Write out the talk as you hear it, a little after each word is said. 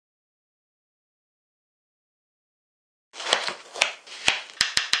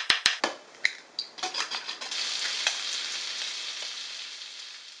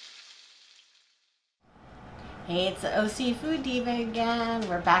Hey, it's the OC Food Diva again.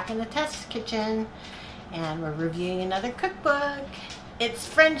 We're back in the test kitchen and we're reviewing another cookbook. It's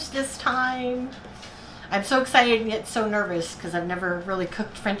French this time. I'm so excited and yet so nervous because I've never really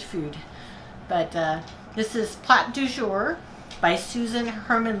cooked French food. But this is Plat du Jour by Susan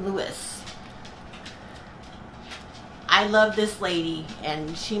Herman Lewis. I love this lady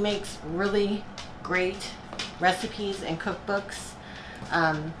and she makes really great recipes and cookbooks.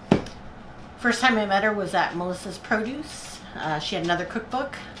 First time I met her was at Melissa's Produce. She had another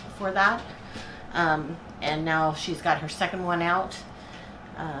cookbook before that, and now she's got her second one out.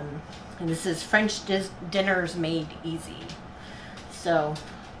 And this is French Dinners Made Easy. So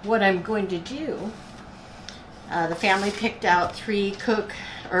what I'm going to do, the family picked out 3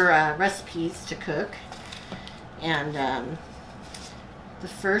 recipes to cook, and the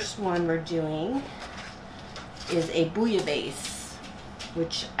first one we're doing is a bouillabaisse,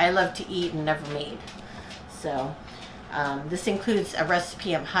 which I love to eat and never made. So this includes a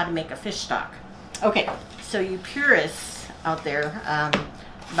recipe of how to make a fish stock. Okay, so you purists out there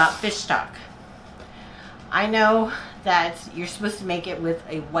about fish stock, I know that you're supposed to make it with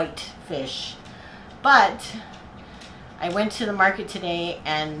a white fish, but I went to the market today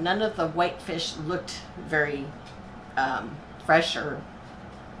and none of the white fish looked very fresh, or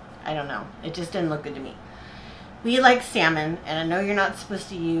I don't know, it just didn't look good to me. We like salmon, and I know you're not supposed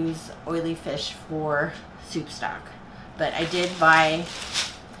to use oily fish for soup stock, but I did buy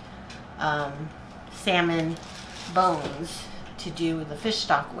salmon bones to do the fish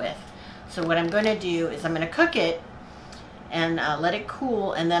stock with. So what I'm going to do is I'm going to cook it and let it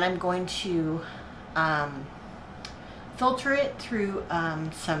cool, and then I'm going to filter it through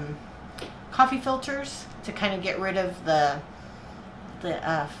some coffee filters to kind of get rid of the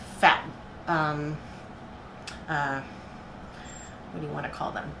fat. What do you want to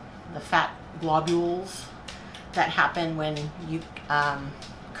call them? The fat globules that happen when you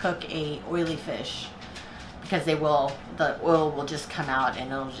cook a oily fish, because the oil will just come out and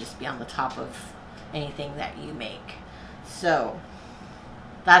it'll just be on the top of anything that you make. So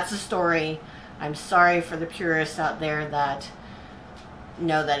that's the story. I'm sorry for the purists out there that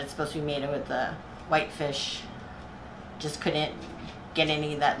know that it's supposed to be made with the white fish. Just couldn't get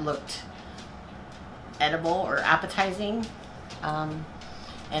any that looked edible or appetizing. And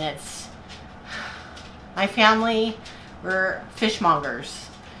it's, my family, we're fishmongers.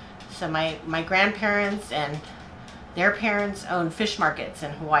 So my grandparents and their parents own fish markets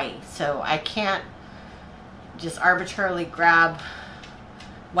in Hawaii. So I can't just arbitrarily grab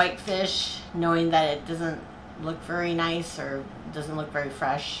white fish knowing that it doesn't look very nice or doesn't look very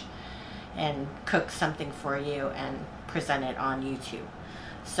fresh and cook something for you and present it on YouTube.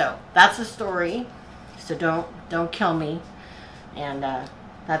 So that's the story. So don't kill me, and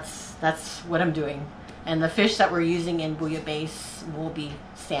that's what I'm doing. And the fish that we're using in bouillabaisse will be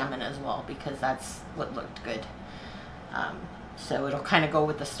salmon as well, because that's what looked good. So it'll kind of go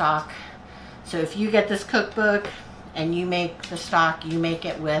with the stock. So if you get this cookbook and you make the stock, you make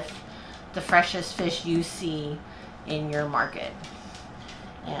it with the freshest fish you see in your market,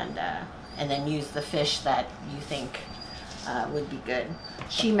 and then use the fish that you think would be good.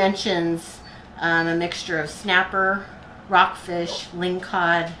 She mentions a mixture of snapper, rockfish,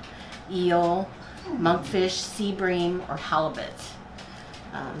 lingcod, eel, monkfish, sea bream, or halibut.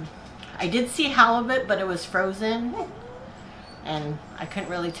 I did see halibut, but it was frozen, and I couldn't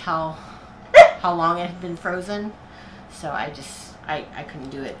really tell how long it had been frozen, so I couldn't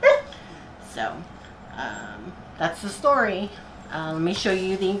do it. So that's the story. Let me show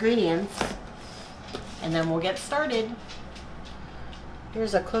you the ingredients, and then we'll get started.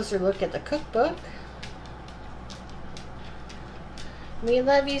 Here's a closer look at the cookbook. We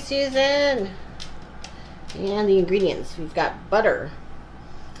love you, Susan. And the ingredients. We've got butter,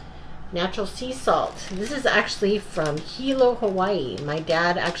 natural sea salt. This is actually from Hilo, Hawaii. My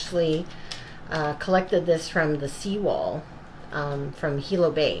dad actually collected this from the seawall from Hilo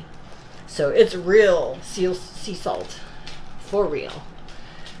Bay. So it's real sea salt, for real.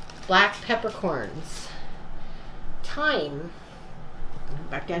 Black peppercorns, thyme,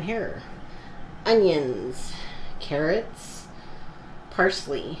 back down here, onions, carrots,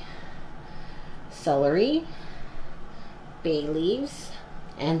 parsley, celery, bay leaves,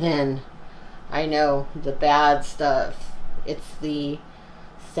 and then I know the bad stuff, it's the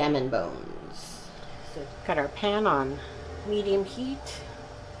salmon bones. So got our pan on medium heat.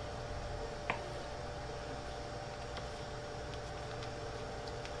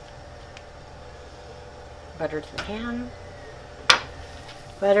 Butter to the pan.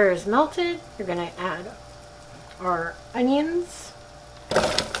 Butter is melted. You're going to add our onions.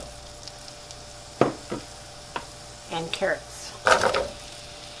 and carrots.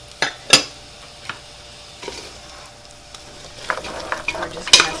 We're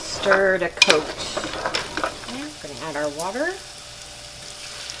just going to stir to coat. Okay, we're going to add our water.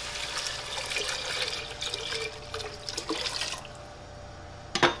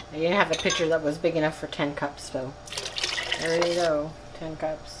 I didn't have a pitcher that was big enough for 10 cups, so there you go, 10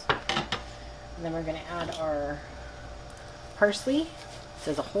 cups. And then we're going to add our parsley. This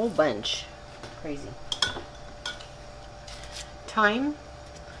is a whole bunch. Crazy. Thyme,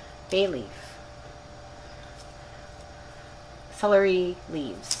 bay leaf, celery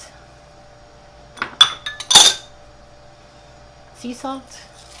leaves, sea salt,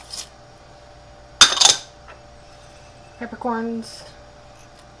 peppercorns.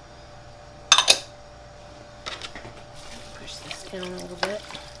 Push this down a little bit.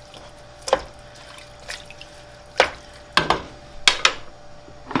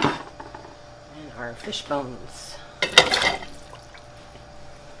 And our fish bones.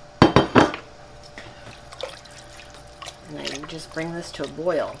 And then just bring this to a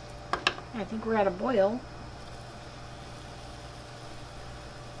boil. I think we're at a boil.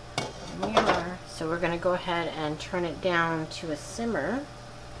 And we are. So we're going to go ahead and turn it down to a simmer.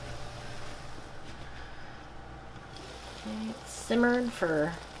 Okay, it's simmered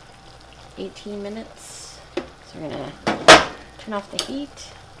for 18 minutes. So we're going to turn off the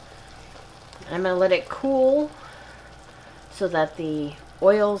heat. I'm going to let it cool so that the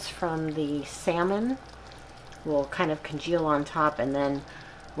oils from the salmon will kind of congeal on top, and then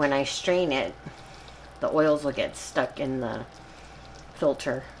when I strain it, the oils will get stuck in the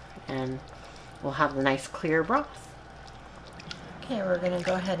filter and we'll have the nice clear broth. Okay, we're going to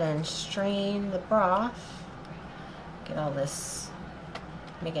go ahead and strain the broth. Get all this,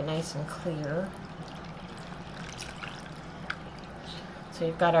 make it nice and clear. So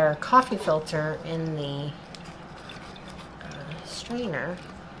you've got our coffee filter in the strainer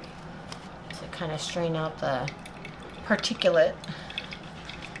to kind of strain out the particulate.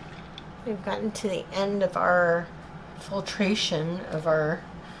 We've gotten to the end of our filtration of our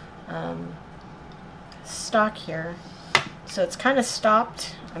stock here. So it's kind of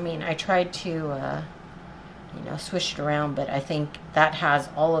stopped. I mean, I tried to you know, swish it around, but I think that has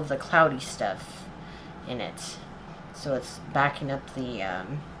all of the cloudy stuff in it. So it's backing up the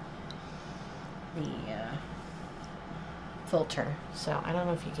filter. So I don't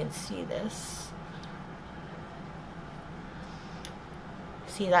know if you can see this.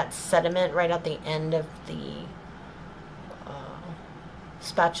 See that sediment right at the end of the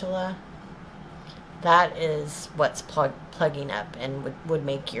spatula? That is what's plugging up and would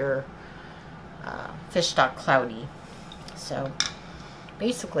make your fish stock cloudy. So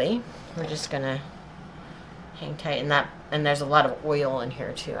basically, we're just gonna hang tight, and there's a lot of oil in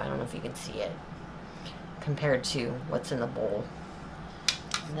here too. I don't know if you can see it compared to what's in the bowl.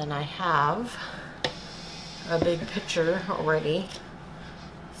 And then I have a big pitcher already,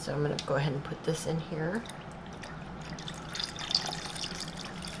 so I'm going to go ahead and put this in here.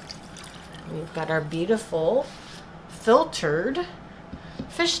 We've got our beautiful filtered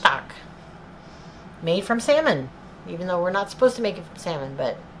fish stock made from salmon, even though we're not supposed to make it from salmon,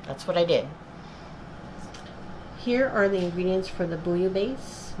 but that's what I did. Here are the ingredients for the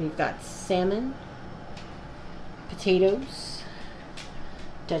bouillabaisse. We've got salmon, potatoes,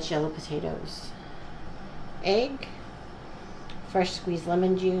 Dutch yellow potatoes, egg, fresh squeezed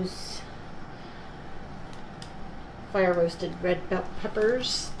lemon juice, fire roasted red bell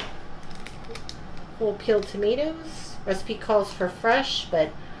peppers, whole peeled tomatoes. Recipe calls for fresh, but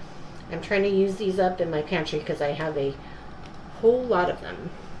I'm trying to use these up in my pantry because I have a whole lot of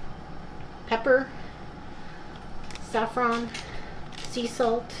them. Pepper, saffron, sea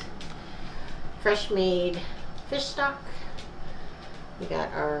salt, fresh made fish stock. We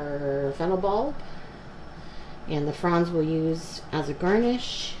got our fennel bulb, and the fronds we'll use as a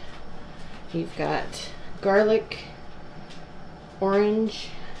garnish. You've got garlic, orange,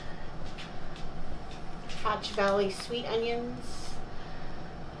 Hotch Valley sweet onions,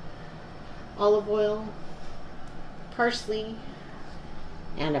 olive oil, parsley,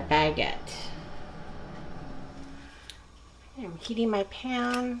 and a baguette. I'm heating my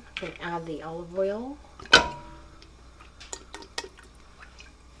pan. I'm going to add the olive oil.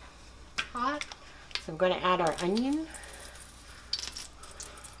 Hot. So I'm going to add our onion.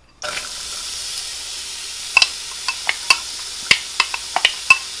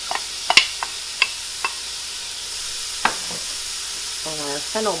 And our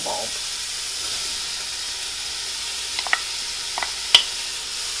fennel bulb.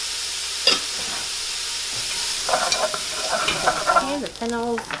 Okay, the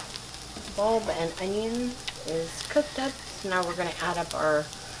fennel bulb and onions is cooked up. So now we're going to add up our,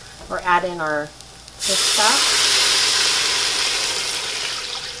 or add in our fish stock.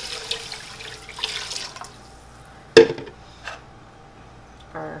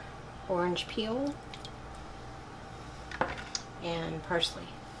 Our orange peel and parsley.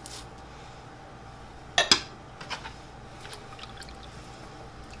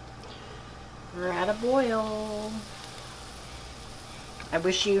 We're at a boil. I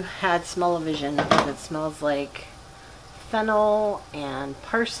wish you had smell-o-vision because it smells like fennel and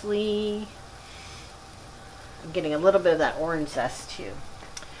parsley. I'm getting a little bit of that orange zest too.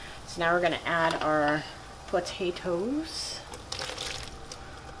 So now we're going to add our potatoes.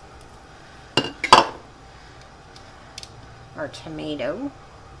 Our tomato.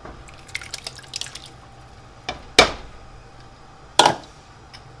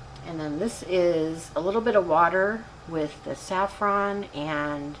 And then this is a little bit of water with the saffron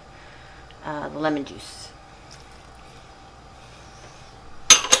and the lemon juice.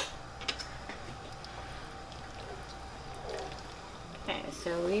 Okay,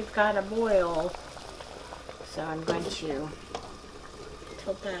 so we've got a boil. So I'm going to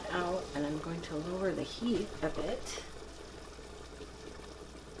tilt that out and I'm going to lower the heat a bit.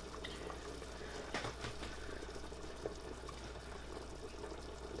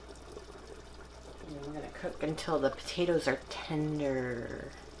 We're going to cook until the potatoes are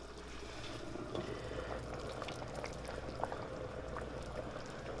tender.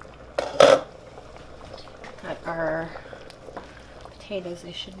 Got our potatoes,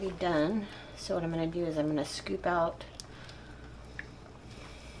 they should be done. So what I'm going to do is I'm going to scoop out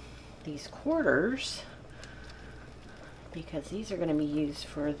these quarters because these are going to be used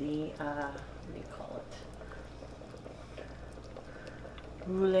for the, what do you call it?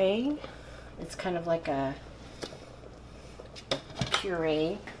 Roulade. It's kind of like a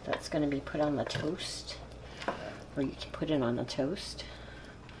puree that's going to be put on the toast, or you can put it on the toast.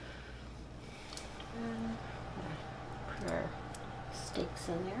 Put our steaks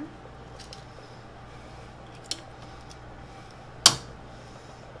in there.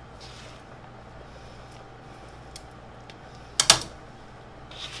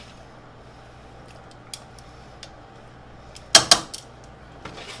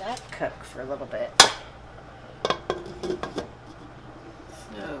 That cook for a little bit.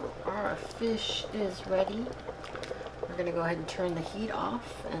 So our fish is ready. We're going to go ahead and turn the heat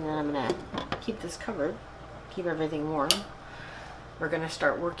off, and then I'm going to keep this covered, keep everything warm. We're going to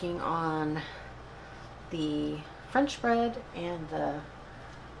start working on the French bread and the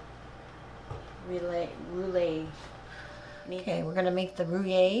roulade. Okay, we're going to make the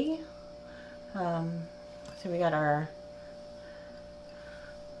roulade. So we got our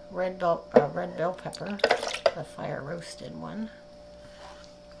red bell pepper, the fire roasted one,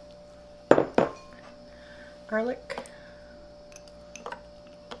 garlic,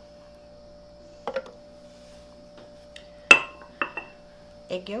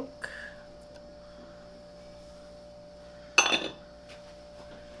 egg yolk,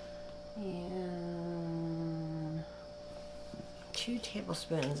 and 2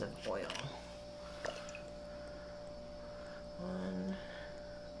 tablespoons of oil. 1,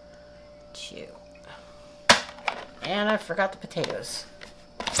 2. And I forgot the potatoes.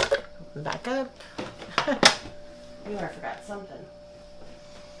 Open back up. I knew I forgot something.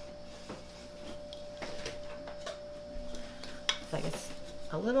 Looks like it's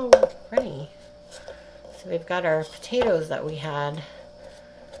a little runny. So we've got our potatoes that we had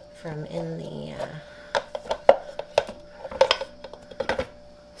from in the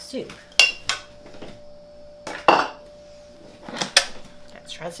soup.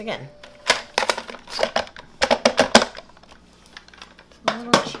 Let's try this again. It's a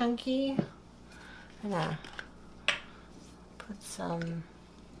little chunky. I'm gonna put some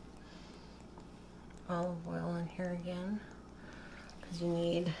olive oil in here again because you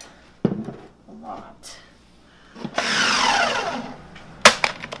need a lot.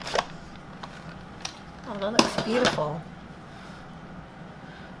 Oh, that looks beautiful.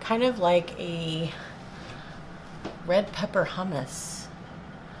 Kind of like a red pepper hummus.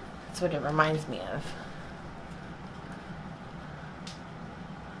 That's what it reminds me of.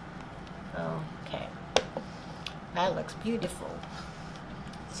 Okay, that looks beautiful.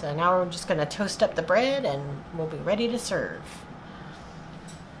 So now we're just going to toast up the bread and we'll be ready to serve.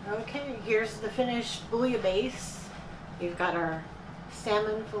 Okay, here's the finished bouillabaisse. We've got our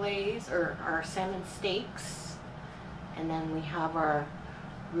salmon fillets, or our salmon steaks, and then we have our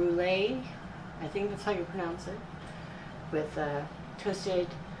roulade, I think that's how you pronounce it, with a toasted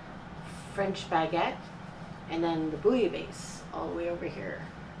French baguette, and then the bouillabaisse all the way over here.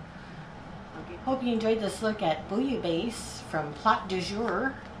 Okay. Hope you enjoyed this look at Bouillabaisse from Plot du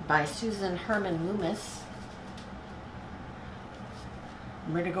Jour by Susan Herman Loomis.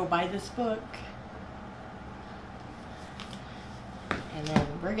 I'm ready to go buy this book. And then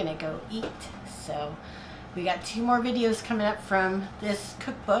we're gonna go eat. So we got 2 more videos coming up from this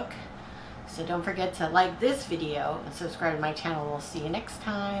cookbook. So don't forget to like this video and subscribe to my channel. We'll see you next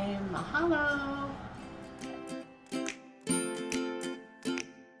time. Mahalo!